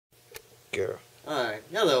Go. Alright,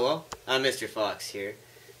 hello all. I'm Mr. Fox here.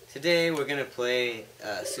 Today we're gonna play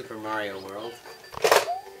Super Mario World.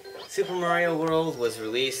 Super Mario World was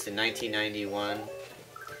released in 1991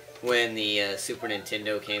 when the Super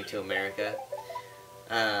Nintendo came to America.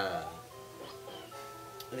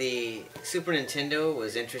 The Super Nintendo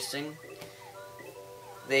was interesting.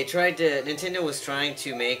 Nintendo was trying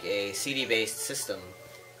to make a CD-based system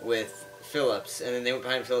with Philips, and then they went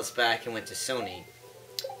behind Philips' back and went to Sony,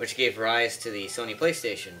 which gave rise to the Sony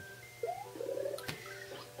PlayStation.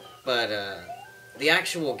 But the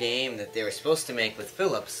actual game that they were supposed to make with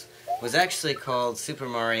Philips was actually called Super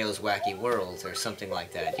Mario's Wacky World, or something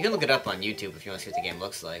like that. You can look it up on YouTube if you want to see what the game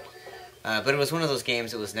looks like. But it was one of those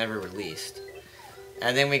games that was never released.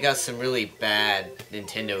 And then we got some really bad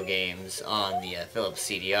Nintendo games on the Philips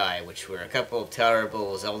CDI, which were a couple of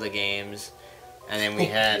terrible Zelda games, and then we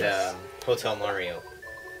had Hotel Mario,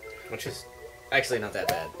 which is actually not that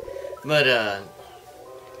bad. But, the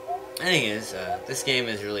thing is, this game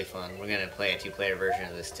is really fun. We're gonna play a two-player version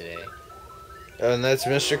of this today. And that's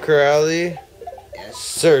Mr. Crowley, Yes.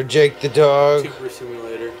 Sir Jake the dog, Super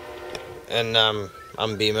Simulator. and I'm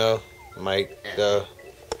BMO, Mike,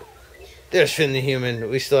 there's Finn the human.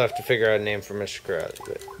 We still have to figure out a name for Mr. Crowley.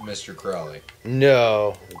 But Mr. Crowley.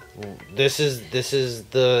 no, this is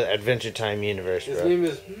the Adventure Time universe, His bro. name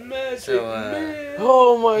is Magic So, Man.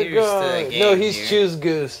 Oh my Here's the god! game No, he's here. Choose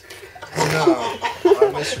Goose. No,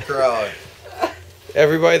 I'm Mr. Crowley.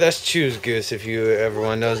 Everybody, that's Choose Goose. If you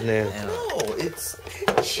everyone knows his name. And, No, it's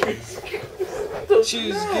Choose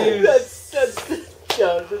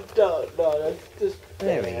No, that's just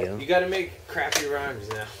there we go. You gotta make crappy rhymes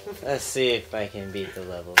now. Let's see if I can beat the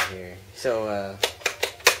level here. So,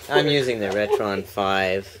 I'm using the Retron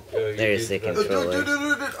 5. There's the controller.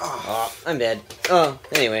 Oh, I'm dead. Oh,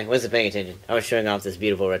 anyway, wasn't paying attention. I was showing off this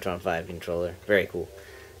beautiful Retron 5 controller. Very cool.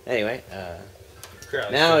 Anyway,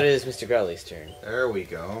 now it is Mr. Crowley's turn. There we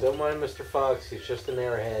go. Don't mind Mr. Fox, he's just an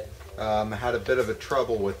airhead. Had a bit of a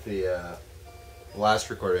trouble with the last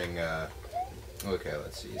recording. Okay,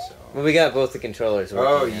 let's see. So. Well, we got both the controllers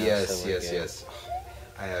working Oh now, yes, so we're yes, good. yes.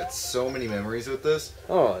 I had so many memories with this.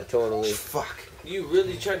 Oh, totally. Fuck. You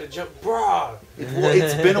really tried to jump, brah! Well,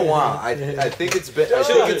 it's been a while. I think it's been. I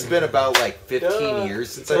think it's been about like 15 years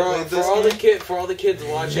since I played this game. For all the kids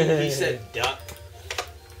watching, he said duck.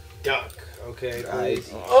 Duck. Okay. I-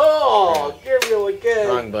 Oh, Gabriel again.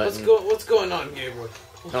 Wrong button. What's going on, Gabriel?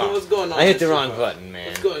 Oh, What's going on? I hit the Mr. wrong Fox? button, man.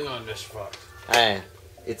 What's going on, Mr. Fox?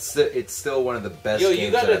 It's still one of the best Yo, games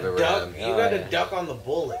you got that I've a ever duck. had. You Oh, got yeah. a duck on the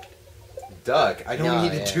bullet. Duck. I don't No,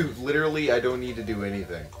 need yeah. to do. Literally, I don't need to do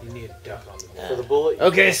anything. You need a duck on the bullet. For the bullet.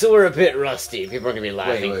 Okay, so we're a bit rusty. People are gonna be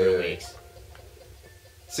laughing wait, for wait. weeks.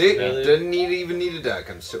 See, Really? didn't even need a duck.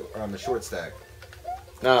 I'm a short stack.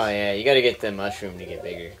 Oh yeah, you gotta get the mushroom to get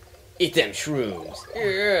bigger. Eat them shrooms.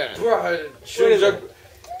 Yeah. Bruh,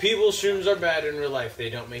 shrooms are bad in real life. They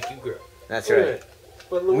don't make you grow. That's Wait a right. minute.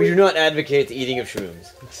 But We do not advocate the eating of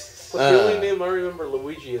shrooms. But the only name I remember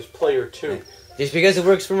Luigi is Player 2. Just because it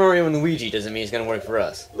works for Mario and Luigi doesn't mean it's gonna work for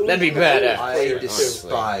us. That'd be badass. I Player two.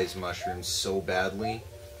 despise mushrooms so badly.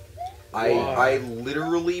 Why? I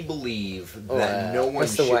literally believe that no one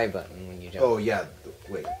What's the should. Y button when you jump? Oh yeah,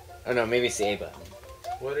 wait. Oh no, maybe it's the A button.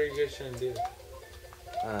 What are you guys trying to do?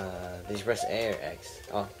 Did you press A or X?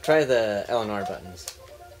 Oh, try the L and R buttons.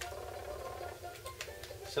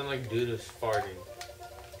 Sound like dude is farting.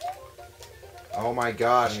 Oh my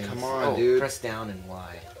gosh, come on, Oh, dude. press down and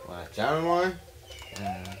Y. Watch. Down and one.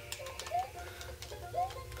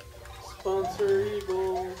 Sponsor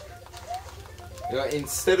evil. You know,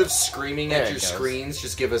 instead of screaming There at it your goes. screens,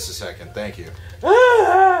 just give us a second. Thank you.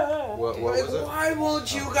 What was it? Why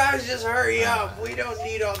won't you guys just hurry up? We don't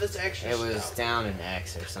need all this extra It was stuff. down and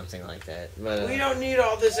X or something like that. But, We don't need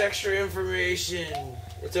all this extra information.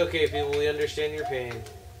 It's okay, people. We understand your pain.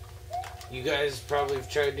 You guys probably have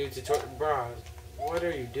tried to do tutorial. Bro, what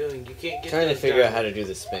are you doing? You can't get. trying to those figure out how diamonds. to do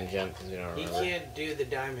the spin jump because we don't He remember. can't do the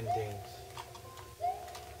diamond things.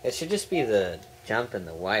 It should just be the jump and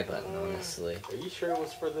the Y button, honestly. Are you sure it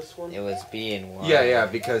was for this one? It was B and Y. Yeah,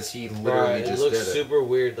 because he literally It just looks did it. super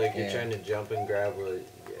weird, like you're Yeah. trying to jump and grab it.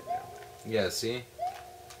 Yeah, see?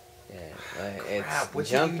 Yeah, it's Crap, what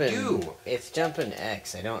did you jumping. do? It's jumping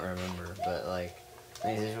X. I don't remember, but like,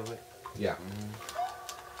 can I do this real quick? Yeah.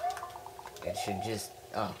 It should just.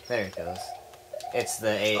 Oh, there it goes. It's the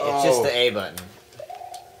A. It's just Oh. the A button.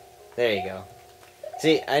 There you go.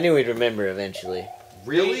 See, I knew we'd remember eventually.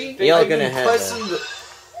 Really? Y'all I've gonna been have pressing the-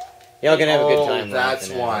 Y'all gonna have a good Oh, time. that's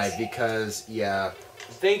laughing at why. us. Because, yeah.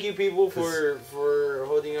 Thank you, people, for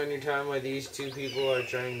holding on your time while these two people are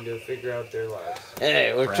trying to figure out their lives.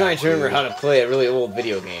 Hey, we're Crap, trying to remember dude. how to play a really old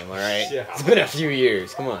video game, alright? Yeah. It's been a few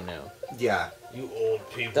years. Come on now. Yeah. You old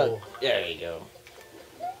people. There you go.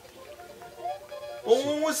 Well,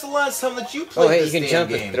 when was the last time that you played Oh, hey, this you can damn jump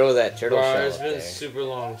game? and throw that turtle Bar, shell it's up been there. super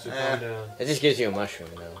long, so calm down. It just gives you a mushroom,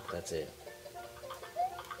 though. That's it.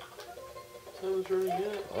 That was really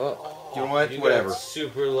good. Oh, You know what? You got Whatever.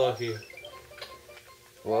 super lucky.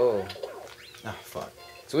 whoa. Ah, fuck.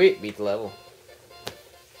 Sweet, beat the level.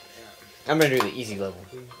 I'm gonna do the easy level.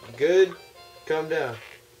 Good. Calm down.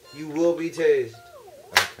 You will be tased.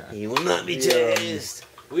 Okay. He will not be Yeah. tased.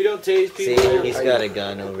 We don't tase See, people. he's got a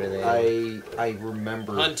gun over there. I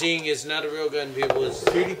remember. Hunting is not a real gun, people. It's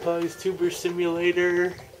PewDiePie's Tuber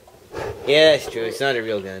Simulator. Yeah, that's true. It's not a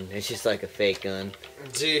real gun. It's just like a fake gun.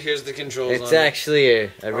 see. Here's the controls. It's on it. actually a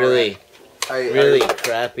really, I really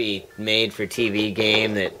crappy made-for-TV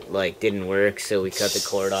game that like didn't work. So we cut the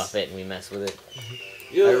cord off it and we mess with it.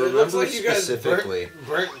 Yo, I it looks remember like you guys specifically.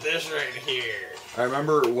 burnt this right here. I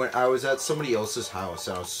remember when I was at somebody else's house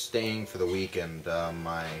and I was staying for the weekend.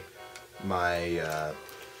 My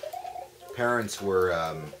parents were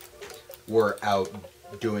out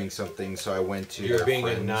doing something, so I went to You're their being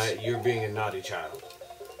friends. you're being a naughty child.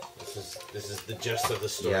 This is the gist of the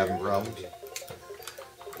story. You having problems?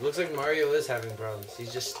 It looks like Mario is having problems.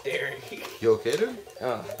 He's just staring. You okay, dude?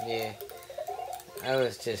 Oh yeah. I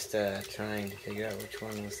was just trying to figure out which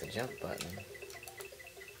one was the jump button.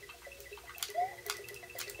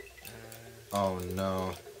 Oh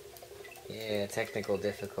no. Yeah, technical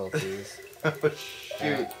difficulties. Oh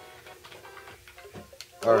shoot.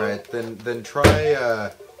 All right, then try.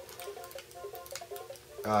 There's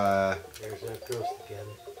that ghost again.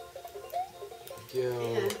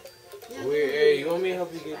 Yo. Hey, you want me to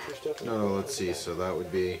help you get your stuff? No, let's see. So that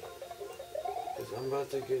would be. 'Cause I'm about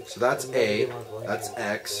to get. So that's I'm about to A, get my blanket. that's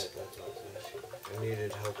X. That's what I was asking. I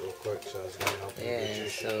needed help real quick, so I was gonna help you get Yeah, your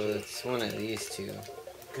so shit. it's one of these two.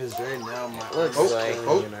 Because right now my Looks arm's like- killing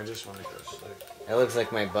oh. me and I just want to go sleep. It looks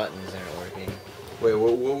like my buttons aren't working. Wait,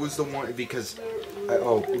 what was the one? Because.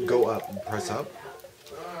 Go up. Press up.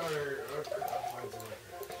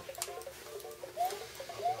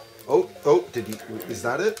 Oh, did he? Is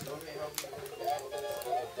that it?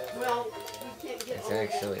 Well, we can't get It's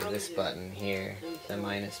actually this button here, the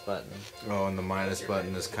minus button. Oh, and the minus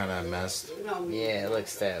button is kind of messed. Yeah, it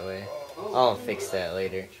looks that way. I'll fix that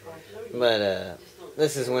later. But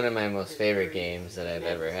this is one of my most favorite games that I've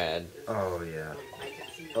ever had. Oh yeah.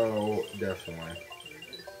 Oh, definitely.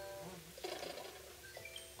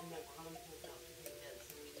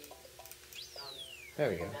 There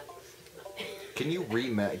we go. Can you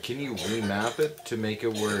remap it to make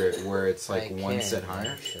it where it's like I one can, set higher?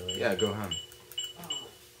 actually. Yeah, go ahead.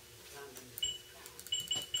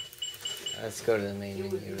 Let's go to the main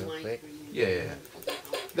menu real quick. Yeah.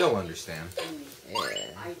 They'll understand. Yeah.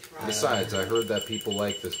 Besides, I heard that people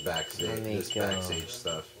like this Let me go. backstage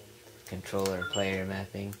stuff. Controller player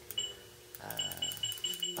mapping.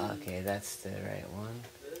 Okay, that's the right one.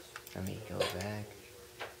 Let me go back.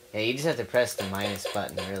 Yeah, you just have to press the minus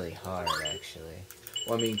button really hard, actually.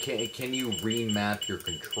 Well, I mean, can you remap your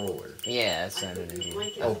controller? Yeah, that's what I'm gonna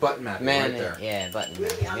do. Oh, button mapping Man, right there. yeah, button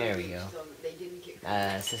mapping. There we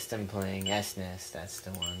go. System playing SNES, that's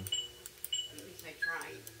the one.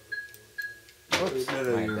 Whoops,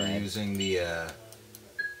 No, my you're bad. using the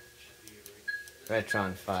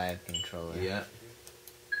Retron 5 controller. yeah.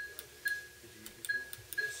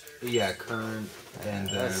 Yeah, current,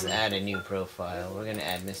 and Let's then add a new profile. We're gonna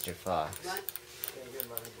add Mr. Fox.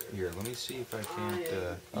 here. Let me see if I can't.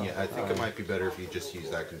 Yeah, I think it might be better if you just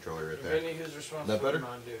use that controller right there. Vinny, who's responsible That better? for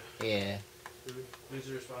Mountain Dew? Yeah.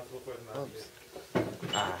 Who's responsible for the Mountain Oops. Dew?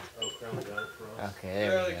 Ah. Oh, Crown got it for us. Okay,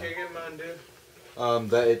 there Charlie, we can you go. get Mountain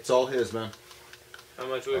Dew? That it's all his, man. How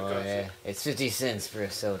much would it Oh cost yeah, you? it's 50 cents for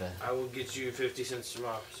a soda. I will get you 50 cents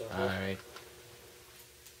tomorrow. So Alright.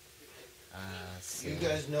 Let's see. You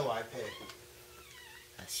guys know I pay.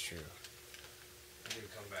 That's true. do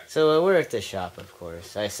come back. So we're at the shop, of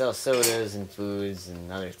course. I sell sodas and foods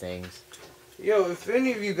and other things. Yo, if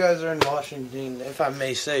any of you guys are in Washington, if I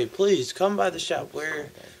may say, please come by the shop. We're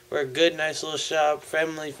a good, nice little shop,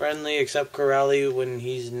 family friendly, except Corrali when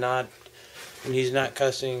he's not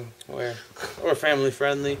cussing. We're family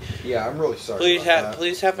friendly. Yeah, I'm really sorry.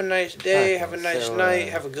 Please have a nice day, Okay, have a nice so, night,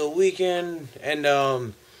 have a good weekend, and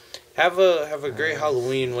have a great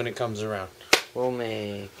Halloween when it comes around. We'll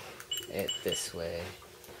make it this way.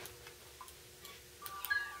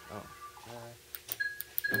 Oh.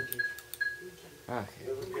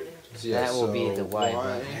 Okay. That will be the Y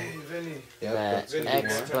button. Hey, Vinny. Yep, That that's gonna be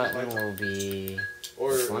X more. button will be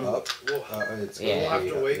Or This one? Up. we'll, It's Yeah. we'll have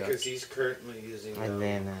to wait yeah. because he's currently using. And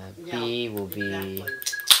then Yeah, B will be exactly.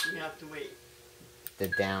 You have to wait the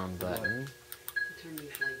down button. to turn these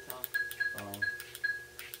lights off.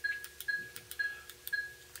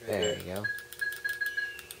 There we go.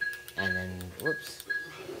 And then, whoops.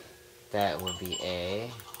 That would be A.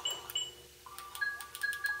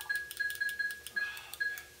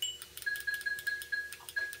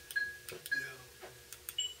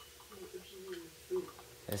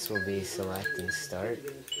 This will be select and start.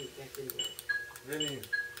 Vinny,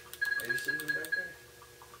 are you sitting back there?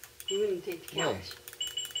 You wouldn't take the Yeah. couch.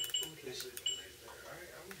 You're sitting right there. Alright,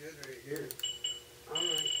 I'm good right here.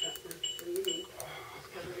 Alright, what do you need? Just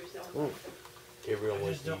cover yourself. Ooh. Gabriel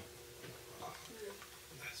was deep.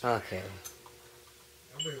 Okay.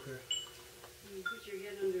 I'll be okay. You put your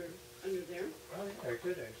head under there. Oh yeah, I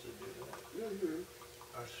could actually do that. Mm-hmm.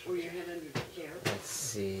 I'll Or your head under the chair. Let's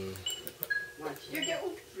see. Watch your go.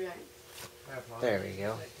 Right. There we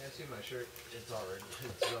go. Can't see my shirt. It's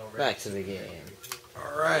already. Back to the game.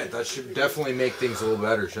 All right, that should definitely make things a little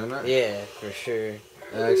better, shouldn't it? Yeah, for sure.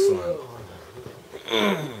 Excellent.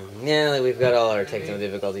 Now that we've got all our technical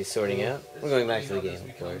difficulties sorting out, we're going back to the game,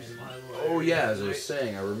 of course. Oh yeah, as I was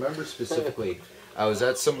saying, I remember specifically, I was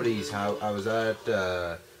at somebody's house. I was at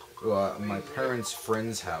my parents'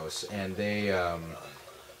 friend's house, and they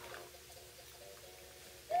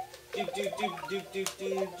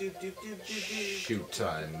shoot,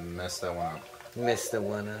 I messed that one up. Missed the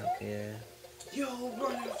one up, yeah. Yo,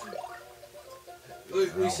 run after.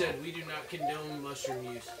 Look, we said we do not condone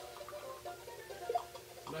mushroom use.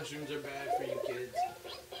 Mushrooms are bad for you kids.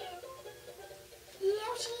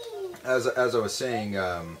 As I was saying,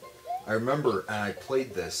 I remember I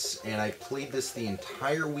played this, and I played this the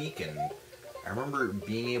entire weekend. I remember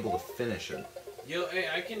being able to finish it. Yo, hey,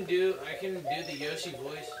 I can do the Yoshi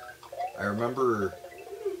voice. I remember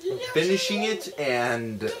finishing it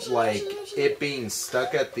and like it being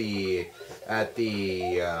stuck at the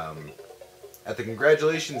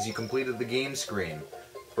congratulations, you completed the game screen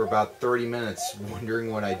for about 30 minutes,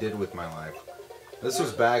 wondering what I did with my life. This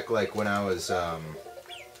was back like when I was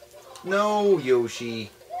no, Yoshi.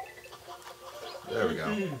 There we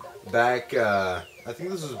go. Back I think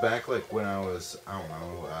this was back like when I was, I don't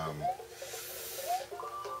know,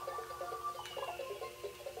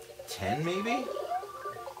 10 maybe?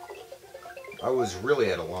 I was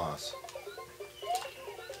really at a loss.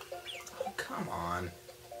 Oh, come on.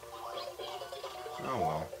 Oh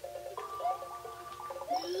well.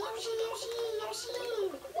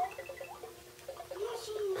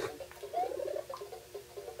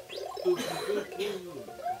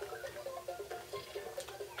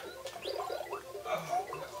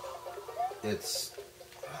 It's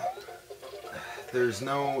there's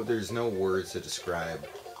no words to describe.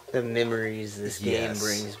 The memories this game Yes.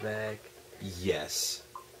 brings back. Yes.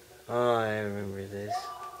 Oh, I remember this.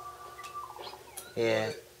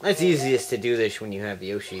 Yeah, it's easiest to do this when you have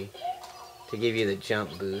Yoshi. To give you the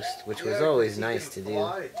jump boost, which was always nice to do.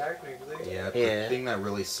 Technically. Yeah, Yeah. the thing that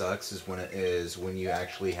really sucks is when you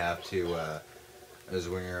actually have to is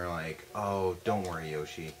when you're like, "Oh, don't worry,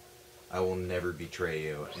 Yoshi. I will never betray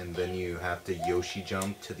you." And then you have to Yoshi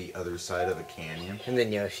jump to the other side of a canyon. And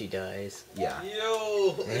then Yoshi dies. Yeah.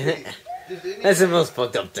 Yo. That's the most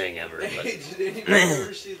fucked up thing ever. But Did anyone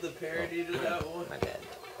ever see the parody to that one? my bad.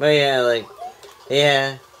 But yeah, like,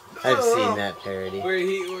 yeah, I've seen that parody. Where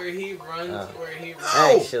he runs, Oh. where he runs.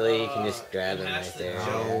 Actually, you can just grab and him has right to there.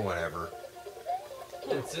 jump. Oh, whatever.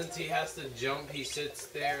 And since he has to jump, he sits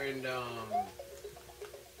there and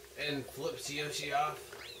flips Yoshi off.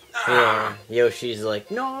 Yeah, Yoshi's like,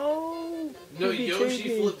 no. No, you betrayed Yoshi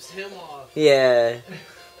me." flips him off. Yeah,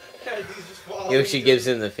 He's just falling. Yoshi gives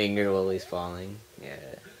him the finger while he's falling. Yeah,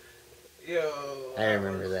 Yo. I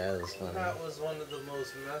remember that. It was funny. That was one of the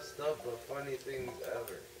most messed up but funny things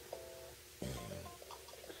ever.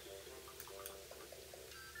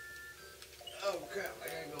 Oh crap, I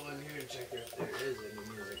gotta go in here and check if there is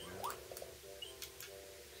any music now.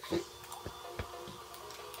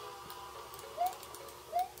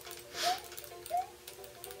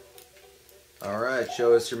 All right,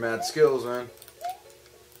 show us your mad skills, man.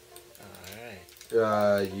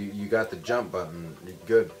 Alright. You got the jump button. You're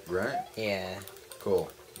good, right? Yeah,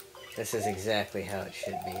 Cool. this is exactly how it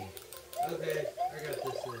should be. Okay, I got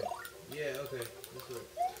this in. Yeah, okay. This works.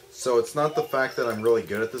 So it's not the fact that I'm really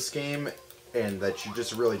good at this game and that you're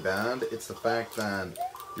just really bad. It's the fact that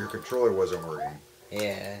your controller wasn't working.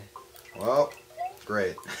 Yeah. Well,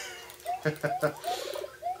 great.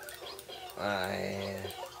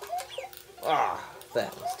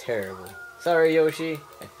 That was terrible. Sorry, Yoshi.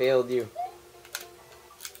 I failed you.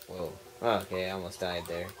 Whoa. Oh, okay, I almost died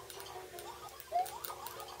there.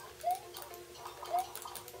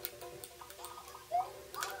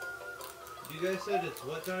 You guys said it's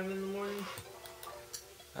what time in the morning?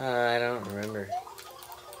 I don't remember.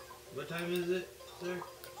 What time is it, sir?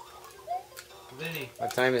 Vinny.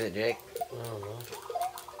 What time is it, Jake? I don't know.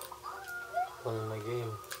 Playing my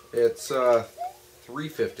game. It's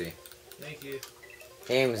 3:50 Thank you.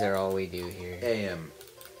 Games are all we do here. a.m.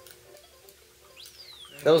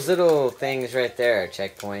 Those little things right there are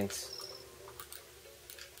checkpoints.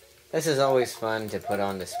 This is always fun to put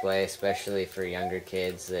on display, especially for younger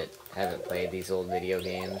kids that haven't played these old video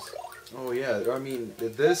games. Oh yeah, I mean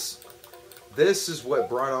this is what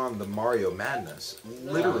brought on the Mario Madness.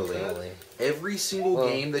 Literally, Totally. every single Well-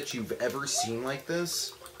 game that you've ever seen like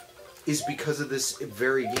this is because of this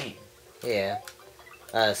very game. Yeah.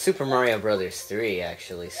 Super Mario Brothers 3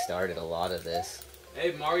 actually started a lot of this.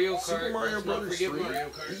 Hey, Mario Kart. Super Mario let's not Brothers forget 3. Mario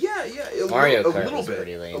Kart. Yeah, Mario a Kart little was bit.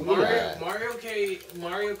 pretty lame. A little Yeah. bit.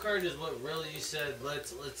 Mario Kart is what really said,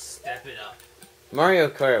 let's step it up. Mario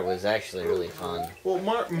Kart was actually really fun. Well,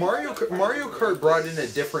 Mario Kart brought in a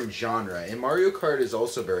different genre, and Mario Kart is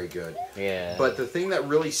also very good. Yeah. But the thing that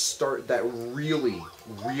really started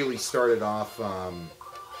off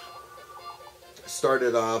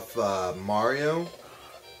Mario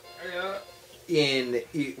Yeah.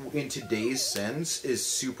 in today's sense is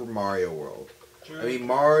Super Mario World. True. I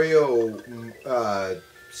mean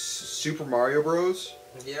Super Mario Bros.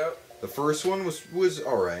 Yep. The first one was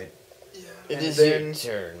all right. It And is then- your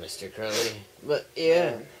turn, Mr. Crowley. But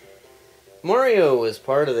yeah. Mario was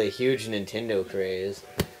part of the huge Nintendo craze.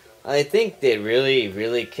 I think that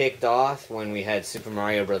really kicked off when we had Super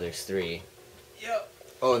Mario Brothers 3. Yep.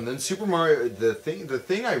 Oh, and then Super Mario. The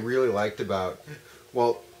thing I really liked about,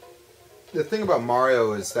 the thing about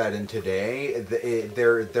Mario is that in today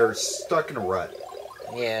they're stuck in a rut.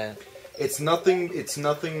 Yeah. There's nothing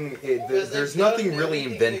really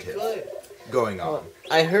inventive going on. Well,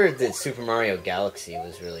 I heard that Super Mario Galaxy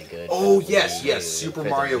was really good. Oh for the yes, Wii yes, U, Super for the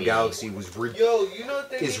Mario Wii. Galaxy was Yo, you know what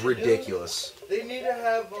they is need to ridiculous. do? They need to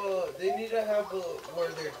have where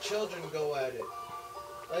their children go at it.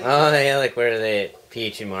 Like, Oh yeah, like where are they?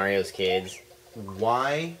 Peach and Mario's kids.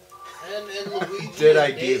 Why? and Luigi. Did and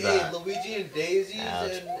I do that? Luigi and Daisy's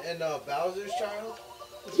Ouch. and Bowser's Child.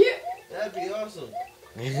 Yeah. That'd be awesome.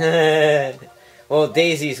 Well,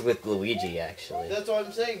 Daisy's with Luigi actually. That's what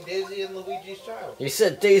I'm saying. Daisy and Luigi's Child. You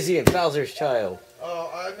said Daisy and Bowser's child.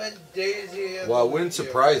 Oh, I meant Daisy and. Well, it wouldn't Luigi.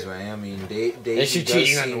 surprise me. I mean, Is Daisy she does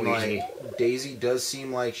cheating on seem Luigi? like Daisy does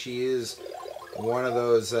seem like she is one of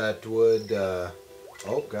those that would. Got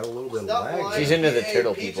a little bit of Stop lag. lying. She's into the Hey,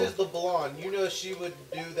 turtle Peach people. is the blonde. You know she would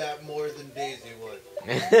do that more than Daisy would.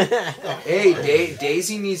 Hey,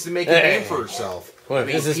 Daisy needs to make a name for herself. Well, I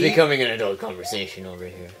mean, this is Pete- becoming an adult conversation over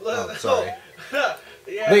here. Oh, sorry.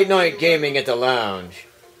 Yeah, Late night gaming at the lounge.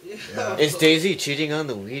 Yeah. Is Daisy cheating on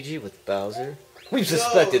Luigi with Bowser? We've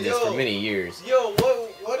suspected this for many years. Yo,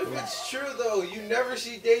 what if it's true though? You never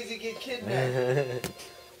see Daisy get kidnapped.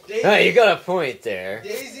 Daisy, Ah, you got a point there.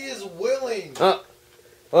 Daisy is willing. Oh,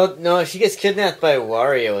 well, no, she gets kidnapped by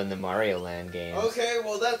Wario in the Mario Land games. Okay,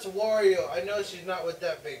 well that's Wario. I know she's not with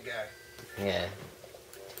that big guy. Yeah.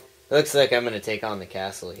 Looks like I'm gonna take on the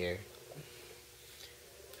castle here.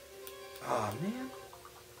 Oh man.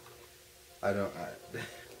 I don't.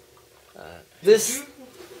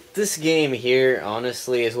 This game here,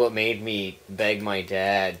 honestly, is what made me beg my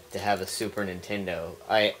dad to have a Super Nintendo.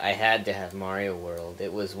 I had to have Mario World.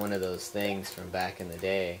 It was one of those things from back in the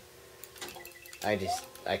day.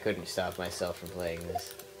 I couldn't stop myself from playing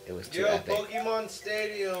this. It was too Yo, epic. Pokemon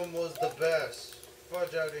Stadium was the best.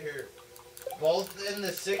 Fudge out of here. Both in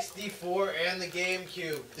the 64 and the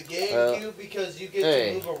GameCube. The GameCube because you get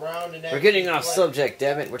hey, to move around and We're actually getting off play. subject,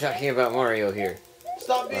 damn it. We're talking about Mario here.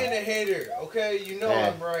 Stop being a hater, okay? You know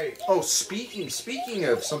Yeah. I'm right. Oh, speaking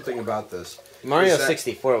of something about this, Mario Is that-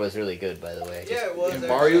 64 was really good, by the way. Yeah, it was. in actually.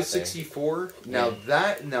 Mario there. 64.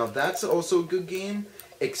 Yeah. Now that's also a good game.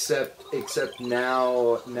 Except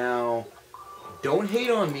now, don't hate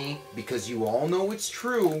on me because you all know it's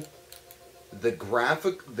true. The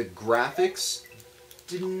graphics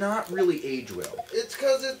did not really age well. It's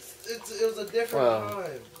because it was a different Well,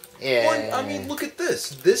 time. Yeah. Well, I mean, look at this.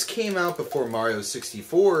 This came out before Mario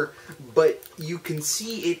 64, but you can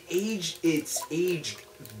see it's aged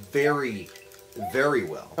very, very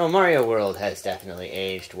well. Oh, Mario World has definitely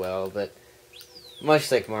aged well, but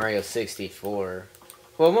much like Mario 64.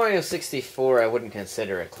 Well, Mario 64 I wouldn't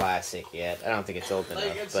consider a classic yet. I don't think it's old enough,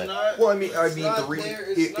 Like it's but not. Well, I mean, it's the not re- there,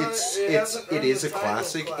 it hasn't is earned a the title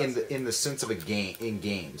classic classic. in the sense of a game in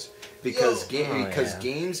games. because Oh, because yeah.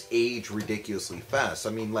 games age ridiculously fast. I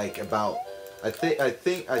mean, like about I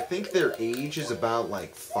think their age is about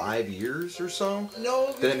like 5 years or so.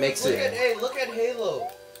 No, Then it makes look it- At, hey, look at Halo.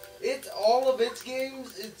 It's all of its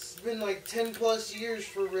games. It's been like 10 plus years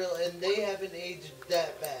for real, and they haven't aged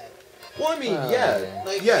that bad. Well, I mean, Oh, yeah, yeah.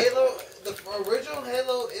 Like yeah. Halo, the original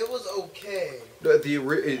Halo, it was okay.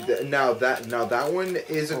 Now that one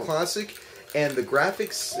is a Oh. classic, and the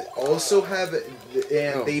graphics also have,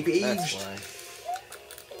 and Oh, they've that's aged why.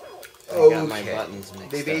 I okay. got my buttons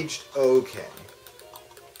mixed They've up. aged okay.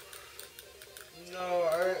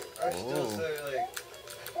 No, I still Oh. say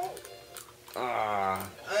like. Ah.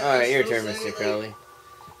 I Alright, your still turn, say, Mr. like, Crowley.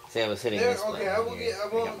 See, I was hitting There, this okay, button I will here. get. I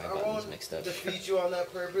got won't. my I buttons won't mixed up. defeat you on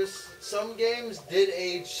that purpose. Some games did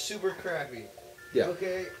age super crappy. Yeah.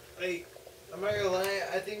 Okay, like I'm not gonna lie.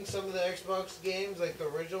 I think some of the Xbox games, like the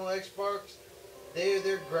original Xbox,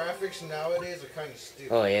 their graphics nowadays are kind of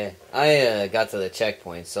stupid. Oh yeah, I got to the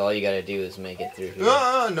checkpoint, so all you gotta do is make it through here.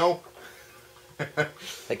 No.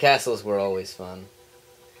 The castles were always fun.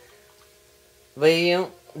 But you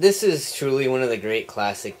know, this is truly one of the great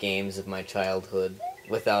classic games of my childhood,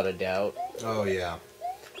 without a doubt. Oh yeah.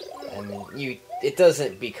 And it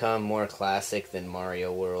doesn't become more classic than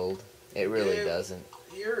Mario World. It really Yeah. doesn't.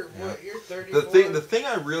 You're Yeah. what? You're 34. The thing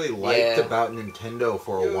I really liked Yeah. about Nintendo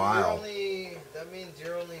for a while. That means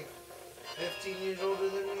you're only 15 years older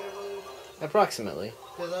than me, I believe. Approximately.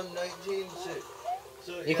 Because I'm 19.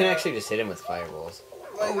 So You can yeah, actually just hit him with fireballs.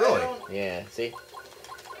 like, Oh, really? I don't- Yeah, see?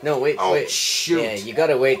 No, wait, Oh wait. shoot! Yeah, you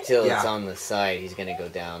gotta wait till it's Yeah. on the side. He's gonna go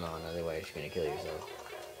down on, otherwise you're gonna kill yourself.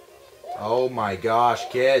 Oh my gosh,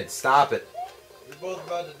 kid, stop it! You're both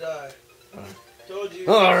about to die. Told you.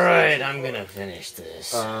 Alright, I'm gonna finish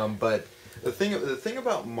this. But the thing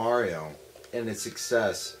about Mario and its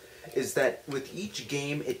success is that with each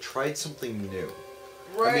game it tried something new.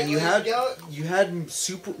 Right, I mean, you like, had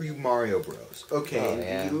Super Mario Bros. Okay, Oh, and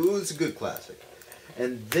yeah. it was a good classic.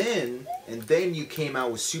 And then you came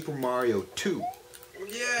out with Super Mario 2,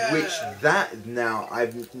 yeah. which that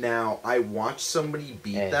I watched somebody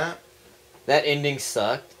beat Hey. that. That ending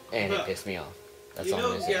sucked, and it pissed me off. That's You all I'm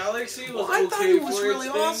know, gonna say. Galaxy was Well, I thought okay it was for really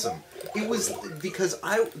its thing. awesome. It was because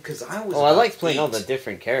I was. Oh, I about liked playing all 8. the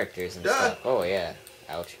different characters and Duh. stuff. Oh, yeah.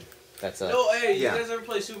 Ouch. That's No, hey, Yeah. you guys ever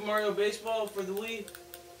play Super Mario Baseball for the Wii?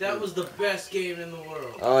 That was the best game in the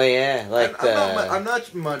world. Oh, yeah. Like I'm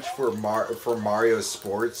not much for Mario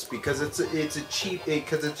Sports because it's a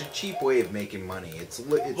cheap way of making money.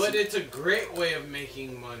 But it's a great way of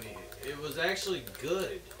making money. It was actually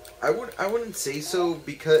good. I wouldn't say so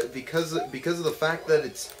because of the fact that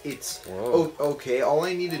it's Whoa. okay. All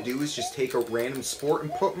I need to do is just take a random sport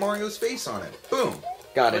and put Mario's face on it. Boom.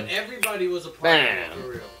 Got But him. everybody was a part Bam. of it, for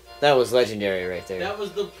real. That was legendary right there. That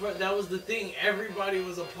was the thing. Everybody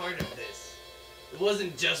was a part of this. It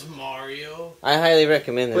wasn't just Mario. I highly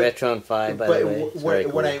recommend the But- Retron 5, by But the way. It's very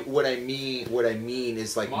cool. what I mean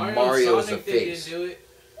is like Mario Mario's and Sonic, a they face. didn't do it.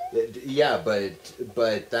 Yeah, but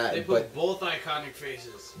They that put both iconic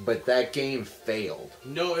faces. but that game failed.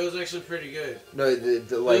 No, it was actually pretty good. No,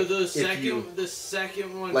 like the if second, you the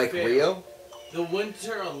second one like failed. Rio. The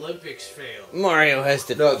Winter Olympics failed. Mario has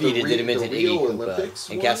No, defeated the the demented Rio Iggy Koopa Olympics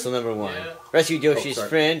in one? Castle Number 1. Yeah. Rescued Yoshi's sorry.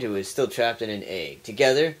 friend who is still trapped in an egg.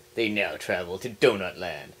 Together, they now travel to Donut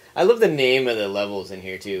Land. I love the name of the levels in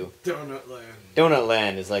here too. Donut Land. Donut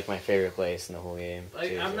Land is like my favorite place in the whole game.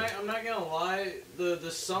 Like I'm Seriously. not gonna lie, the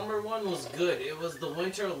summer one was good. It was the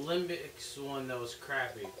Winter Olympics one that was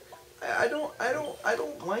crappy. I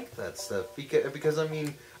don't like that stuff because I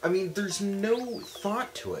mean there's no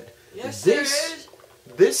thought to it. Yes, This-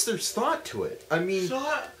 There's thought to it. I mean there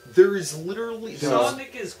is. there is literally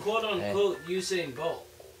Sonic is quote unquote Usain Bolt.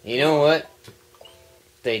 You know what?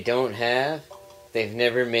 They don't have. They've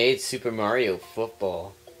never made Super Mario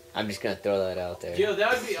Football. I'm just gonna throw that out there. Yo,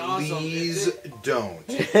 that would be awesome. please If don't.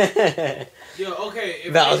 yo, okay.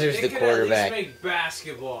 If Bowser's they the could quarterback. At least make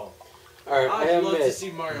basketball. Alright, I I'd love to admit,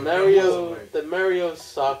 see Mario. Mario, the Mario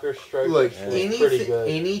Soccer Striker Like was pretty good.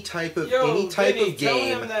 any type of Yo, any type Vinny, of tell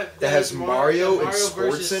game him that that has Mario and versus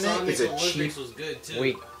sports in it Sonic is a Olympics cheap. was good too.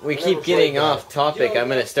 we I keep never getting played that. off topic. Yo, I'm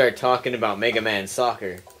gonna start talking about Mega Man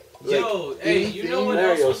Soccer. Yo, hey, you know what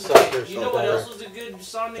Mario else was Soccer's you so know what better. else was a good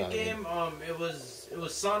Sonic Sonic. game? It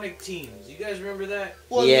was Sonic Teams. You guys remember that?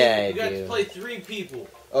 Well, Yeah, You got I to do. play 3 people.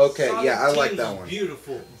 Okay, Sonic yeah, I like Teams that was one.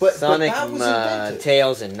 Beautiful. But Sonic, that was inventive.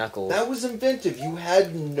 Tails, and Knuckles. That was inventive. You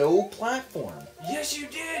had no platform. Yes, you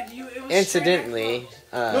did. It was Incidentally,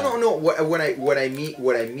 No. What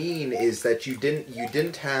I mean is that you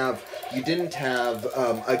didn't have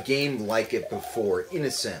a game like it before, in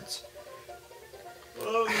a sense.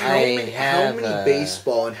 How many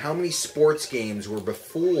baseball and how many sports games were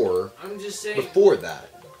before I'm just saying. before that?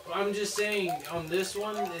 I'm just saying on this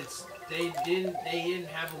one, they didn't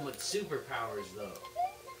have them with superpowers though.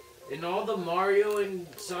 In all the Mario and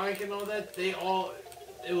Sonic and all that, it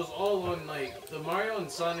was all on like the Mario and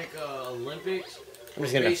Sonic Olympics. I'm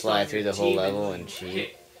just gonna based fly on through your the whole team level who and you cheat.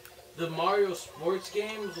 pick. The Mario sports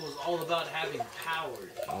games was all about having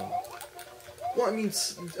powers. Well, I mean,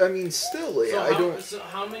 still, So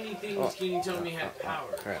how many things can you tell me had power?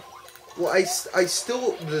 Crap. Well, I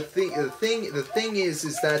still the thing is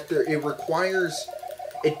that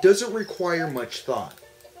it doesn't require much thought.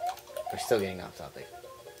 We're still getting off topic.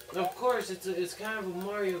 Of course, it's kind of a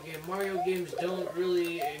Mario game. Mario games don't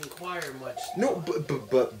really inquire much. No,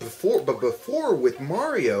 but before with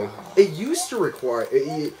Mario, it used to require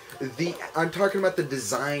I'm talking about the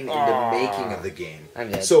design and the making of the game.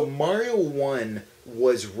 I'm dead. So Mario 1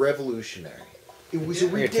 was revolutionary. It was a Your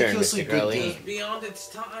turn, ridiculously Mr. big Gurley. It was game. beyond its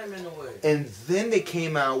time in a way. And then they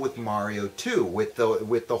came out with Mario 2 with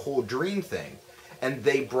the whole dream thing. And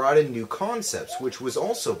they brought in new concepts, which was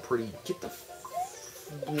also pretty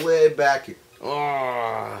way back here.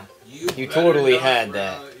 Oh. You better totally not, had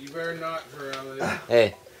Ferrari. that. You better not, Ferrari.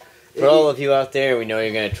 Hey, for all of you out there, we know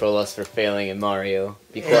you're gonna troll us for failing in Mario.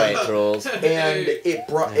 Be quiet, trolls. And it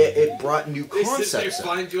brought new They sit there, concepts.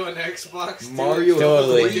 find you on Xbox. Too. Mario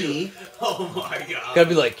Totally. 3 Oh my god. Gotta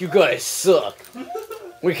be like, you guys suck.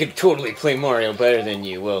 We could totally play Mario better than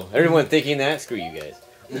you. Well, everyone thinking that, screw you guys.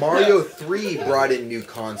 Mario 3 brought in new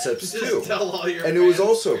concepts Just too. tell all your And it was fans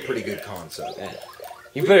also a screw pretty you good guys. concept.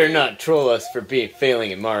 You better not troll us for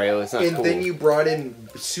failing at Mario. It's not And cool. then you brought in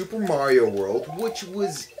Super Mario World, which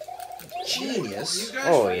was genius. You guys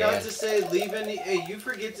Oh, forgot yeah. to say you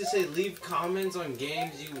forget to say leave comments on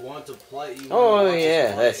games you want to play. Oh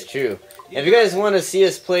yeah, that's true. If you guys want to see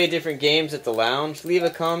us play different games at the lounge, leave a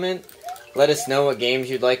comment. Let us know what games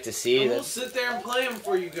you'd like to see. And we'll sit there and play them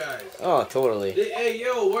for you guys. Oh, totally. Hey,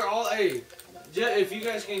 yo, we're all if you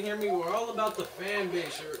guys can hear me, we're all about the fan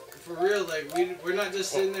base. For real, like we're not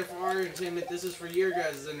just sitting there for our entertainment. This is for your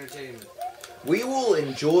guys' entertainment. We will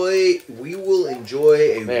enjoy a There we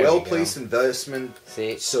well-placed investment,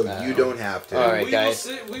 See? so you don't have to. All right, we guys.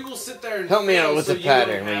 We will sit there and Help me out fail with so the you don't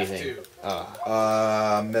pattern. What do you have think? to.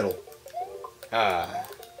 Oh. Middle.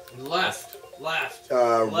 Left.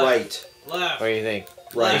 Right. Left. What do you think?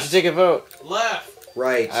 Right. We should take a vote. Left.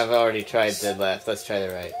 Right. I've already tried dead left. Let's try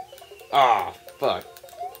the right. Oh, fuck.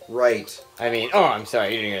 Right. I'm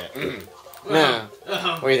sorry. You didn't get it. No.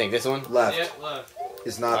 What do you think? This one? Left Yeah, left.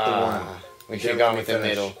 is not the one. We You should have didn't gone let with me the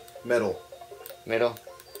finish. middle. Middle. Middle?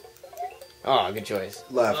 Oh, good choice.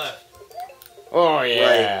 Left. Oh,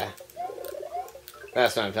 yeah.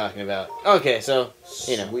 That's what I'm talking about. Okay, so,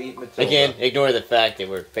 you know. Sweet Matilda. Again, ignore the fact that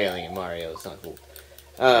we're failing at Mario. It's not cool.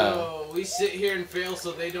 We sit here and fail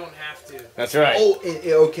so they don't have to. That's right. Oh,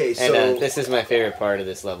 okay. So And this is my favorite part of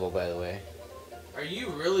this level, by the way. Are you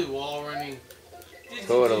really wall running?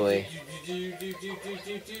 Totally. He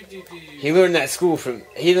learned that skill from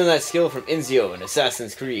Ezio in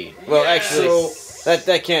Assassin's Creed. Well, actually,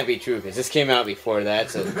 that can't be true because this came out before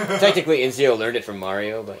that. So technically, Ezio learned it from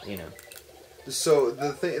Mario, but you know. So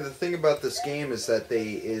the thing about this game is that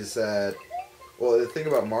the thing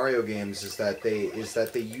about Mario games is that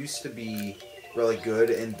they used to be really good,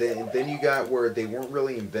 and then you got where they weren't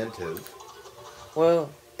really inventive. Well,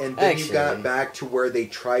 And then actually, you got back to where they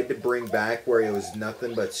tried to bring back where it was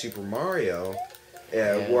nothing but Super Mario,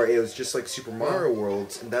 where it was just like Super Mario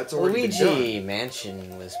Worlds, and that's already been Luigi done.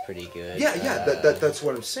 Mansion was pretty good. Yeah, that's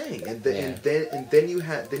what I'm saying. And then you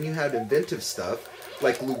had inventive stuff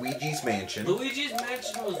like Luigi's Mansion. Luigi's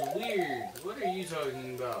Mansion was weird. What are you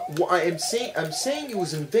talking about? Well, I'm saying it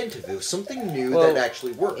was inventive. It was something new Well, that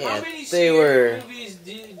actually worked. yeah, How many they scary were- movies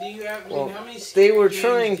do you have? Well, how many they scary were games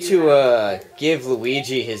trying do you to have? give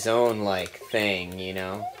Luigi his own like thing, you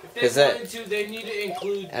know. If 'cause they that- wanted to, they need to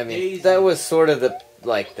include I mean, Daisy. that was sort of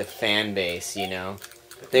the fan base, you know.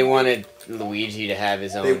 They wanted Luigi to have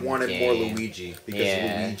his own. They wanted more game. Luigi because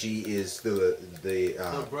Yeah. Luigi is the the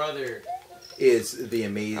brother. is the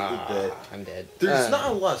amazing. I'm dead. There's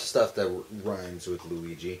not a lot of stuff that rhymes with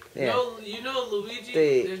Luigi. Yeah. No, you know Luigi.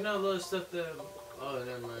 They- There's not a lot of stuff that. Oh,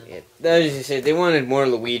 never mind. Yeah, that was just it. They wanted more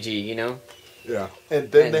Luigi, you know. Yeah,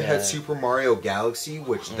 and then And, they had Super Mario Galaxy,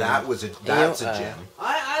 which that's a gem.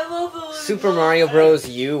 I love the Super Mario Bros.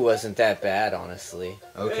 U wasn't that bad, honestly.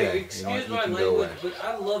 Okay, Hey, you know excuse what, you my can go language, away. but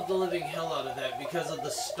I love the living hell out of that because of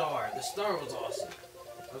the star. The star was awesome.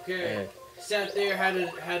 Okay, sat there, had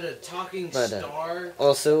a talking But, star.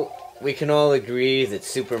 Also, we can all agree that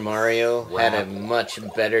Super Mario had a much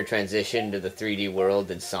better transition to the 3D world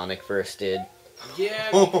than Sonic first did. Yeah,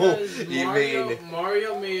 Oh, because you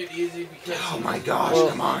Mario made it easy because Oh my gosh, Well-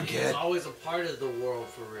 come on, he's kid. always a part of the world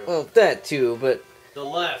for real. Well, that too, but The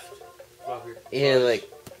left, fucker. yeah, like,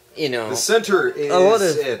 you know, The center is lot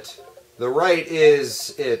of- it. The right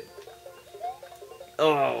is it.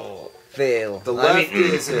 oh, fail. The I left mean,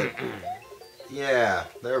 is it. Yeah,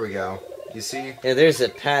 there we go. You see? Yeah, there's a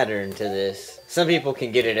pattern to this. Some people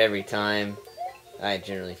can get it every time. I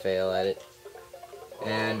generally fail at it.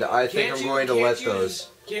 And I think Can't I'm you- going to can't let you those.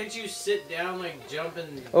 Can't you sit down, like, jump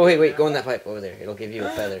and... Oh, wait, go in that pipe over there. It'll give you a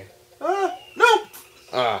feather. No!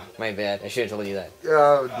 Ah, my bad. I should have told you that.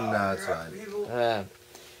 Oh, no, it's fine.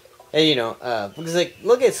 And you know, because like,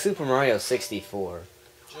 look at Super Mario 64.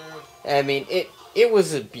 Sure. I mean, it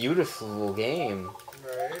was a beautiful game.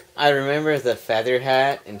 Right. I remember the feather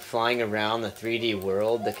hat and flying around the 3D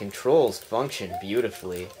world. The controls functioned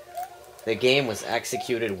beautifully. The game was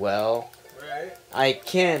executed well. Right.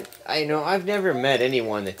 I've never met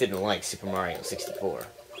anyone that didn't like Super Mario 64.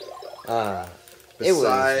 It was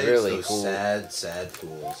Besides really those cool. sad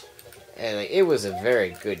fools. And like, it was a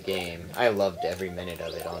very good game. I loved every minute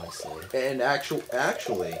of it, honestly. And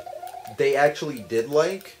actually, they actually did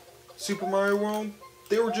like Super Mario World.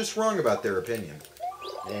 They were just wrong about their opinion.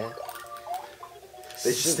 Yeah.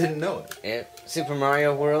 They just didn't know it. Yeah, Super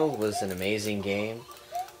Mario World was an amazing game.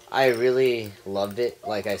 I really loved it.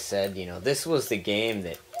 Like I said, you know, this was the game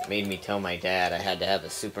that made me tell my dad I had to have a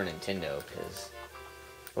Super Nintendo. Cause,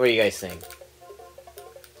 what do you guys think?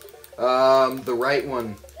 The right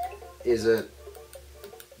one is it.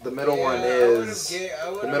 The middle one is.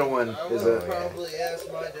 The middle one is a. a. Probably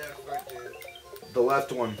asked my dad for it too. The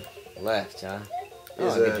left one. Left, huh?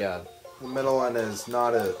 Is Oh, good it- job. The middle one is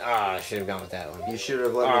not a. Ah, I should have gone with that one. You should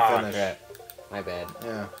have let Ah, me finish. crap. My bad.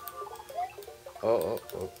 Yeah, Oh.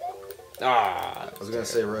 Ah. I was gonna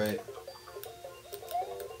say right.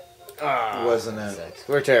 Ah, Wasn't that it? sucks.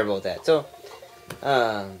 We're terrible at that. So,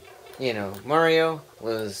 you know, Mario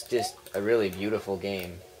was just a really beautiful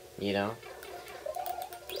game, you know?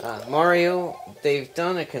 Mario, they've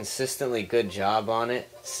done a consistently good job on it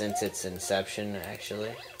since its inception,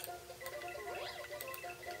 actually.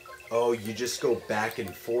 Oh, you just go back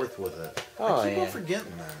and forth with it. Oh, I keep yeah. on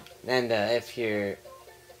forgetting that. And if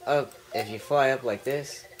you fly up like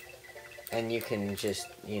this, and you can just,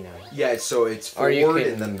 you know... Yeah, so it's Or you forward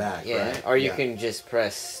can, and then back, yeah, right? or you Yeah. can just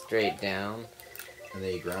press straight down. And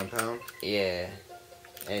then you ground pound. Yeah,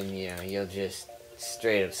 and you know, you'll just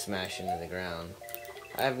straight up smash into the ground.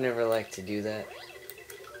 I've never liked to do that.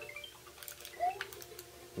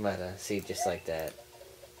 But, see, just like that.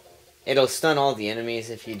 It'll stun all the enemies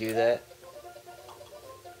if you do that.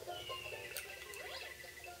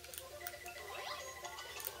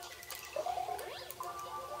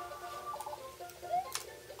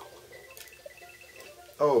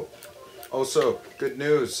 Oh, also, good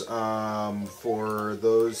news for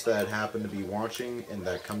those that happen to be watching and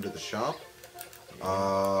that come to the shop.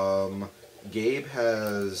 Gabe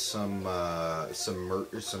has some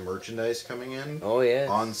merchandise coming in Oh, yeah.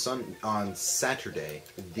 on Saturday,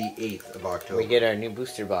 the 8th of October. We get our new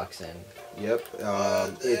booster box in. Yep.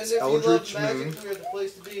 And It's if you love Eldritch magic, Moon. We're the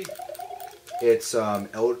place to be. It's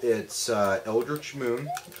Eldritch Moon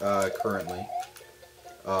currently,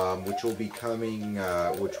 which will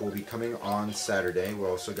be coming on Saturday. We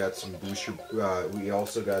also got some booster. We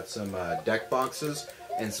also got some deck boxes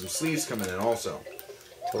and some sleeves coming in also.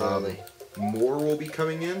 Totally. More will be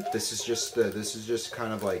coming in. This is just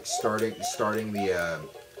kind of like starting the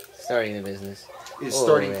Starting the business.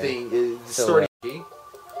 starting yeah. thing. So, Starting.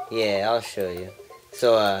 Yeah, I'll show you.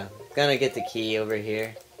 So, gonna get the key over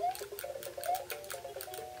here.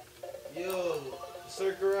 Yo,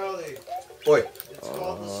 Circle Rally. Boy. It's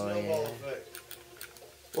called the Oh, snowball yeah. effect.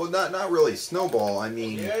 Well, not really snowball. I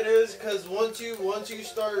mean. Yeah, it is, because once you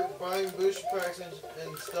start buying booster packs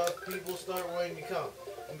and stuff, people start wanting to come.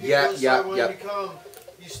 And people Yeah, start yeah, wanting yeah. to come,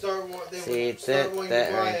 you start See, they start wanting that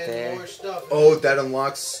to buy right and there. more stuff. Oh, that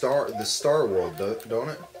unlocks the Star World, don't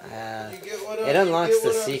it? You get what It you unlocks get the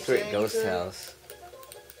what I'm secret saying, ghost Tim? house.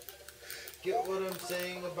 Get what I'm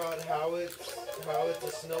saying about how it's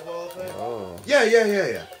a snowball effect? Oh.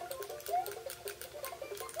 Yeah.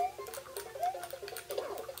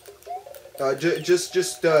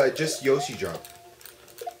 Just Yoshi jump.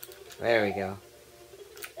 There we go.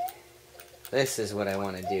 This is what I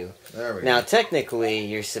want to do. There we Now, go. technically,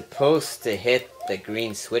 you're supposed to hit the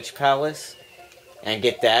Green Switch Palace and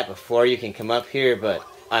get that before you can come up here, but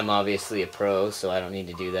I'm obviously a pro, so I don't need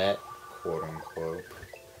to do that. Quote unquote.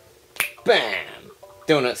 Bam!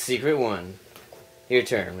 Donut Secret 1. Your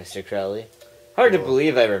turn, Mr. Crowley. Hard to Cool.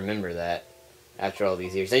 believe I remember that. after all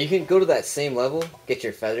these years. Now you can go to that same level, get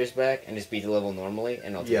your feathers back, and just beat the level normally,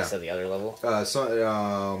 and I'll take Yeah. us to the other level.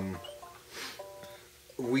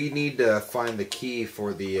 We need to find the key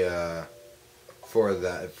for the for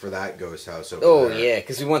that ghost house over Oh there. yeah,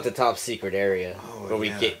 because we want the top secret area Oh, where we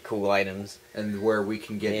yeah. get cool items. And where we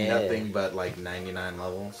can get Yeah. nothing but like 99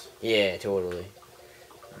 levels. Yeah, totally.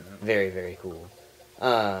 Very, very cool.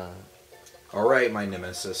 All right, my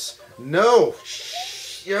nemesis. No.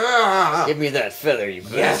 Yeah. Give me that feather, you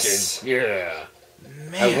Yes. bastard. Yeah.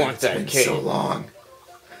 Man, want it's that been cake. so long.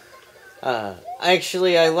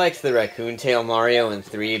 Actually, I liked the Raccoon Tail Mario in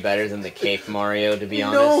 3 better than the Cake Mario, to be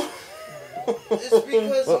honest. No. It's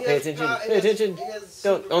because Oh, he pay has attention, pow- pay he has- attention. he has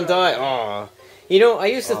Don't superpowers. die. Aw. You know, I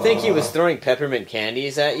used to think he was Aw. throwing peppermint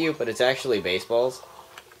candies at you, but it's actually baseballs.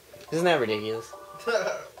 Isn't that ridiculous?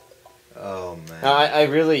 Oh man. No, I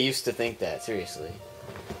really used to think that, seriously.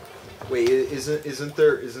 Wait, isn't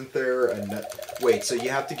there a wait? So you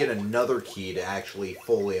have to get another key to actually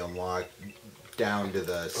fully unlock down to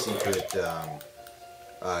the secret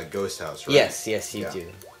ghost house, right? Yes, you Yeah.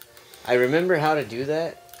 do. I remember how to do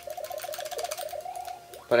that,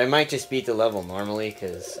 but I might just beat the level normally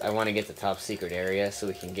because I want to get the top secret area so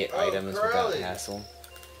we can get Oh, items without Corelli. hassle.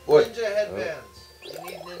 What? Ninja headbands. You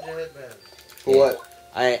need ninja headbands. For what?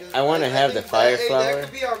 I want to have the think fire that, flower. Hey, that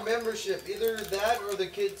could be our membership. Either that or the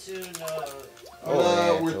Kitsune.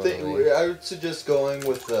 Oh, yeah, totally. I would suggest going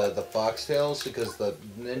with the foxtails because the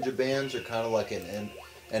ninja bands are kind of like an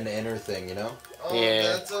inner thing, you know? Yeah.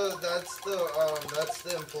 That's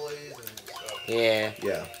the employees and stuff. Yeah,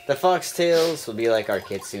 Yeah. the Foxtails will be like our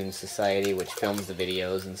Kitsune Society, which films the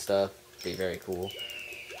videos and stuff. Be very cool.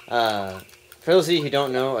 For those of you who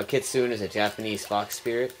don't know, a Kitsune is a Japanese fox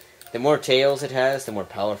spirit. The more tails it has, the more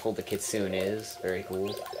powerful the Kitsune is. Very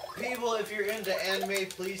cool. People, if you're into anime,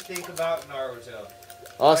 please think about Naruto.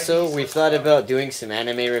 Also, Why we've he's thought so about doing some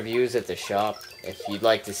anime reviews at the shop. If you'd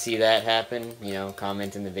like to see that happen, you know,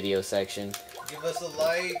 comment in the video section. Give us a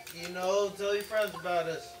like, tell your friends about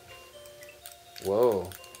us. Whoa.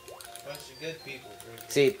 Bunch of good people.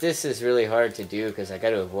 See, this is really hard to do because I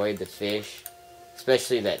got to avoid the fish.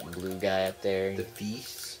 Especially that blue guy up there. The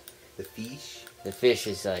feast. The fish. The fish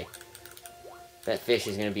is like... That fish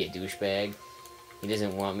is gonna be a douchebag. He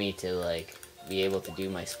doesn't want me to, like, be able to do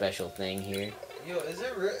my special thing here. Yo, is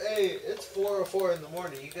it hey, it's 4:04 in the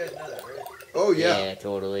morning. You guys know that, right? Oh yeah. Yeah,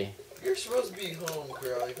 totally. You're supposed to be home,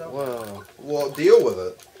 Crowley. Come on. Whoa. Well, deal with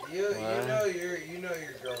it. You What? know your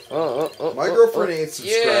girlfriend. Oh. My girlfriend ain't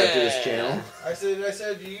subscribed to yeah. this channel. I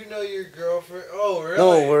said, do you know your girlfriend? Oh, really?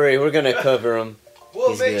 Don't worry, we're gonna cover him.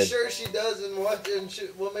 We'll He's make good. sure she does and watch, and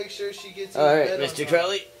we'll make sure she gets. in Alright, bed on Mr. time.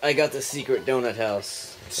 Crowley, I got the secret donut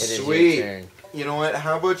house. It is Sweet. your turn. You know what?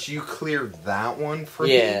 How about you clear that one for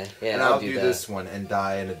Yeah, me? yeah, And I'll I'll do do that. this one and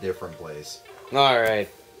die in a different place. Alright,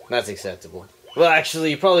 that's acceptable. Well,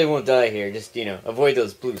 actually, you probably won't die here. Just, avoid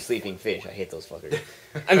those blue sleeping fish. I hate those fuckers.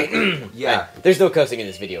 I mean, Yeah. there's no cussing in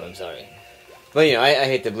this video, I'm sorry. But, I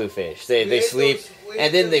hate the blue fish. They We ate sleep, those- we and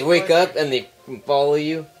ate then they those wake spiders. up and they follow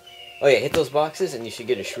you. Oh yeah, hit those boxes and you should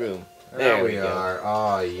get a shroom. There we go. are.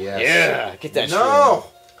 Oh, yes. Yeah, get that shroom. No!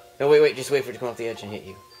 No, wait, just wait for it to come off the edge and hit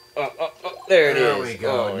you. Oh, there it is. There we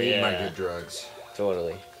go. Oh, Need yeah. my good drugs.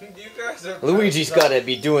 Totally. You guys are. Luigi's gotta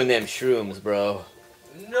be doing them shrooms, bro.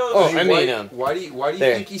 No. Oh, they- I mean, why do you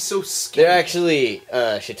there. think he's so skinny? They're actually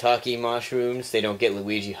shiitake mushrooms. They don't get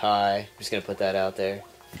Luigi high. I'm just gonna put that out there.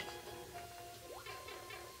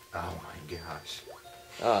 Oh my gosh.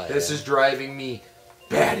 Oh, This yeah. is driving me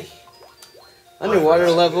batty. Underwater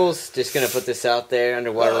Oh, levels, just gonna put this out there.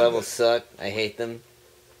 Underwater Oh, levels suck. I hate them.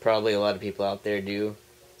 Probably a lot of people out there do.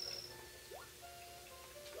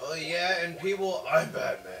 Oh yeah, and people, I'm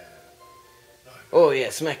Batman. Oh yeah,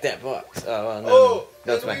 smack that box. Oh, no, Oh, no. and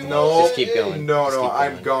Don't smack we the won't box. Just say keep it. going. No, Just no, keep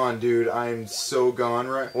I'm going. gone, dude. I'm so gone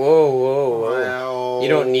right. Whoa. Well, You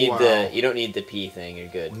don't need wow. the P thing. You're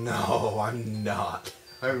good. No, I'm not.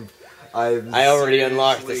 I'm I already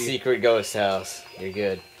unlocked the seriously- secret ghost house. You're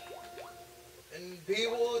good. And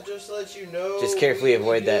people, just let you know. Just carefully we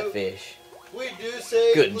avoid do- that fish. We do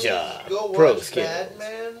say, Good please job. Go Pro watch skills.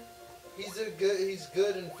 Batman. He's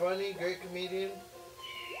good and funny, great comedian.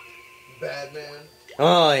 Batman.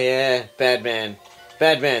 Oh yeah, Badman.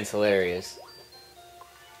 Badman's hilarious.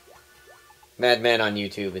 Madman on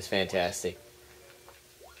YouTube is fantastic.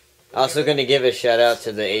 Also gonna give a shout out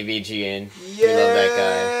to the AVGN. Yay! We love that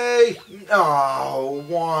guy. Oh,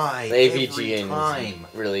 why? The Every AVGN time.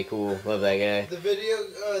 is really cool. Love that guy. The video,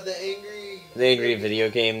 the angry. The angry video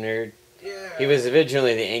game nerd. Yeah. He was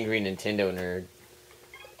originally the angry Nintendo nerd.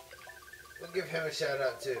 We'll give him a shout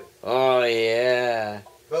out too. Oh yeah.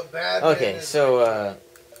 But Batman. Okay, is so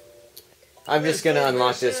I'm just gonna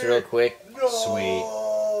unlock this real quick. No. Sweet.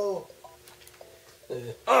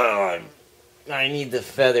 Oh, I need the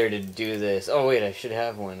feather to do this. Oh wait, I should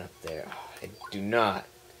have one up there. I do not.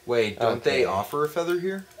 Wait, don't Okay. they offer a feather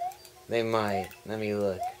here? They might. Let me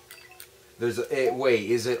look. There's a wait.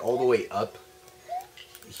 Is it all the way up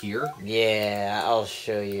here? Yeah, I'll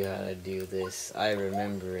show you how to do this. I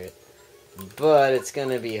remember it. But it's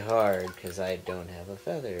gonna be hard because I don't have a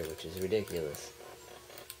feather, which is ridiculous.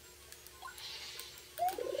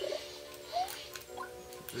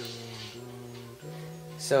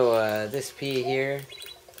 So, this P here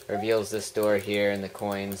reveals this door here, and the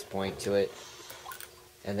coins point to it.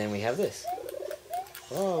 And then we have this.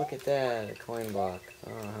 Oh, look at that, a coin block.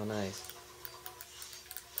 Oh, how nice.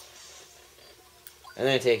 And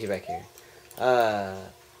then it takes you back here.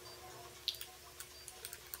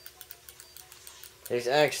 There's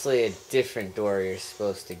actually a different door you're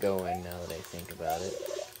supposed to go in now that I think about it.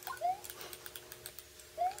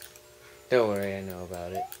 Don't worry, I know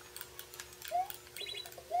about it.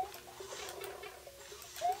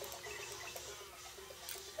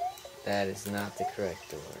 That is not the correct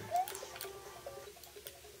door.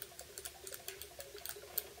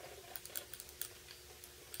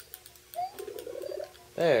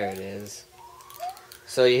 There it is.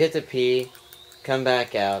 So you hit the P, come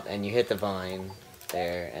back out, and you hit the vine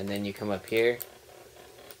there, and then you come up here,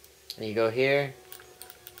 and you go here.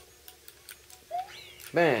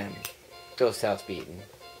 Bam! Ghost house beaten.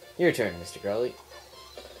 Your turn, Mr. Crowley.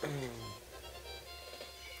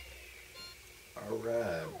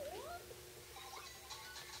 Alright.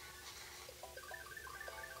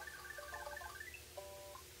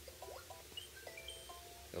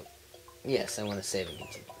 Yes, I want to save and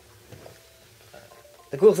continue.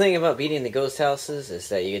 The cool thing about beating the ghost houses is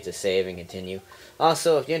that you get to save and continue.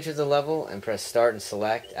 Also, if you enter the level and press start and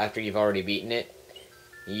select after you've already beaten it,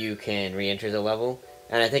 you can re-enter the level.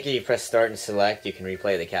 And I think if you press start and select, you can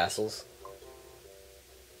replay the castles.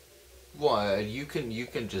 Well, you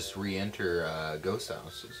can just re-enter ghost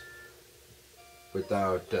houses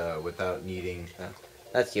without needing.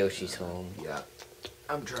 That's Yoshi's home. Yeah.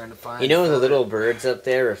 I'm trying to find. You know the little birds up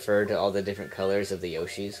there refer to all the different colors of the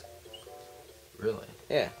Yoshis? Really?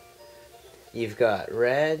 Yeah. You've got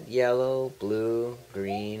red, yellow, blue,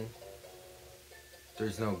 green.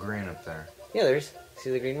 There's no green up there. Yeah, there's.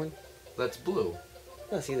 See the green one? That's blue.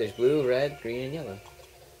 Oh, see, there's blue, red, green, and yellow.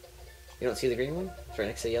 You don't see the green one? It's right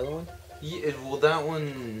next to the yellow one? Yeah, well, that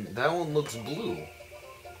one looks blue.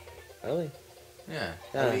 Really? Yeah.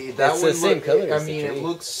 I mean, that's the same color I as the mean, it tree.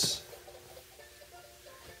 looks.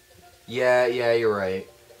 Yeah, you're right.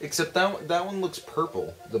 Except that one looks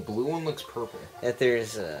purple. The blue one looks purple. That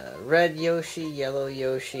there's red Yoshi, yellow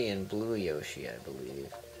Yoshi, and blue Yoshi, I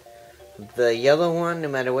believe. The yellow one, no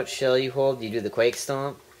matter what shell you hold, you do the Quake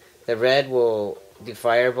Stomp. The red will do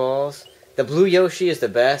fireballs. The blue Yoshi is the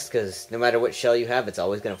best, because no matter what shell you have, it's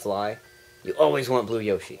always going to fly. You always want blue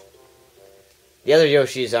Yoshi. The other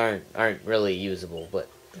Yoshis aren't really usable, but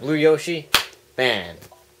blue Yoshi, bam.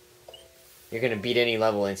 You're going to beat any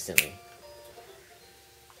level instantly.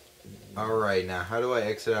 Alright, now how do I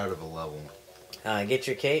exit out of a level? Get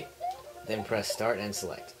your cape, then press start and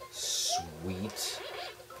select. Sweet.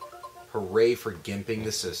 Hooray for gimping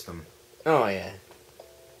the system. Oh, yeah.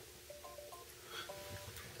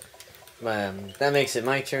 That makes it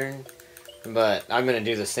my turn, but I'm going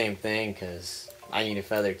to do the same thing because I need a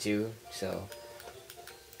feather too, so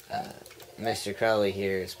Mr. Crowley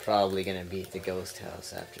here is probably going to beat the ghost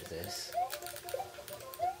house after this.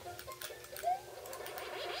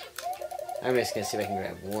 I'm just going to see if I can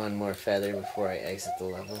grab one more feather before I exit the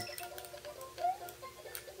level.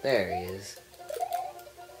 There he is.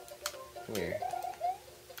 Come here.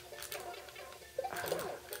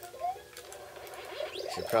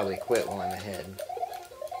 Should probably quit while I'm ahead.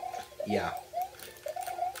 Yeah.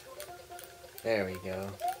 There we go.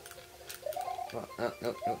 Oh,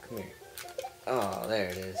 no, come here. Oh, there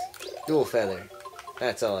it is. Dual feather.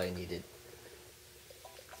 That's all I needed.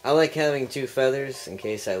 I like having two feathers in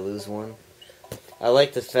case I lose one. I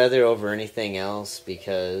like the feather over anything else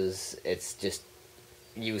because it's just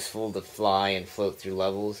useful to fly and float through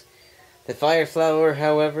levels. The fire flower,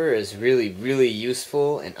 however, is really, really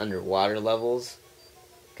useful in underwater levels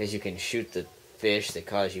because you can shoot the fish that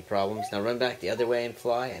cause you problems. Now run back the other way and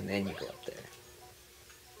fly, and then you go up there.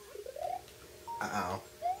 Ow.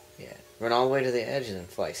 Yeah. Run all the way to the edge and then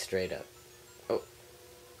fly straight up.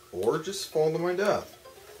 Or just fall to my death.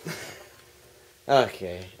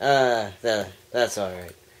 Okay. That's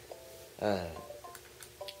alright.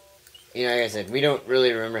 You know, like I said, we don't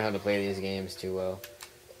really remember how to play these games too well.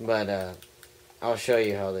 But, I'll show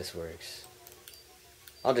you how this works.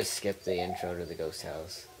 I'll just skip the intro to the ghost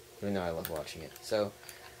house, even though I love watching it. So,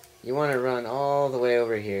 you want to run all the way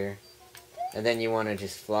over here, and then you want to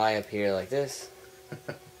just fly up here like this.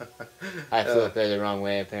 I flew up there the wrong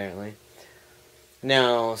way, apparently.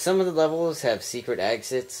 Now, some of the levels have secret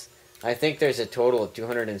exits. I think there's a total of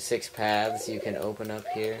 206 paths you can open up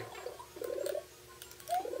here.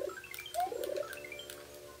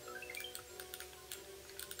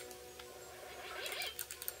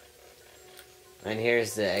 And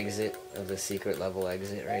here's the exit of the secret level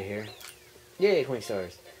exit right here. Yay, 20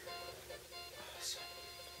 stars.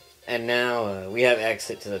 And now we have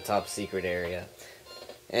exit to the top secret area.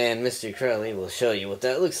 And Mr. Crowley will show you what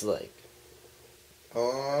that looks like.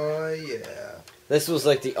 Oh, yeah. This was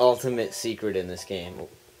like the ultimate secret in this game.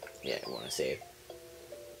 Yeah, I want to save.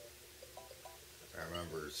 I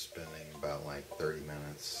remember spending about like 30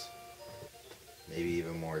 minutes. Maybe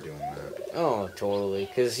even more doing that. Oh, totally.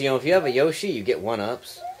 Because, you know, if you have a Yoshi, you get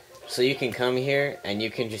 1-ups. So you can come here and you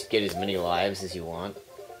can just get as many lives as you want.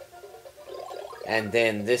 And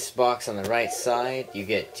then this box on the right side, you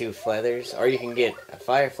get 2 feathers. Or you can get a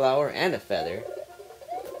fire flower and a feather.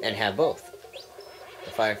 And have both.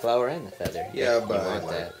 The fire flower and the feather. Yeah, if but you I want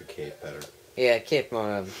like that. the cape better. Yeah, Cape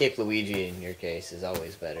Luigi in your case is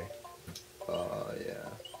always better. Oh, yeah.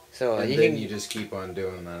 So And you then can, you just keep on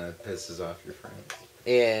doing that. It pisses off your friends.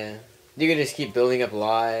 yeah, you can just keep building up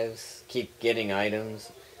lives, keep getting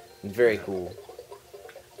items. It's very cool.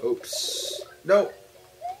 Oops. No.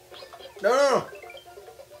 No.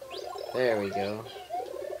 There we go.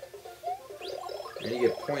 And you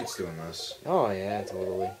get points doing this. Oh yeah,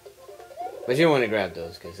 totally. But you don't want to grab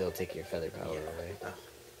those because they'll take your feather power away.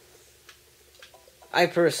 I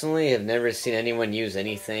personally have never seen anyone use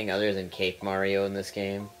anything other than Cape Mario in this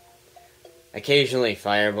game. Occasionally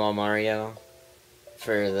Fireball Mario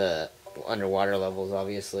for the underwater levels,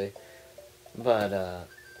 obviously. But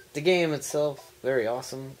the game itself, very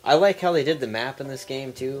awesome. I like how they did the map in this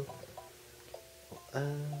game too.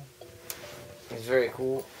 It's very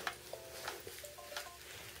cool.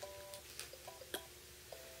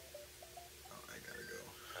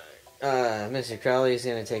 Mr. Crowley is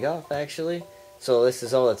going to take off, actually. So this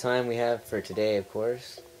is all the time we have for today, of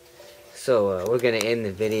course. So we're going to end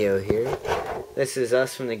the video here. This is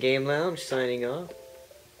us from the Game Lounge signing off.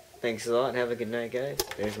 Thanks a lot and have a good night, guys.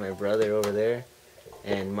 There's my brother over there.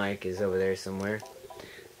 And Mike is over there somewhere.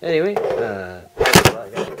 Anyway, thanks a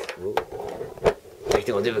lot, guys. Whoa.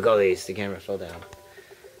 Technical difficulties. The camera fell down.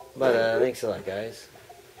 But thanks a lot, guys.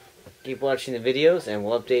 Keep watching the videos, and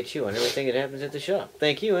we'll update you on everything that happens at the shop.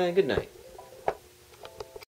 Thank you, and good night.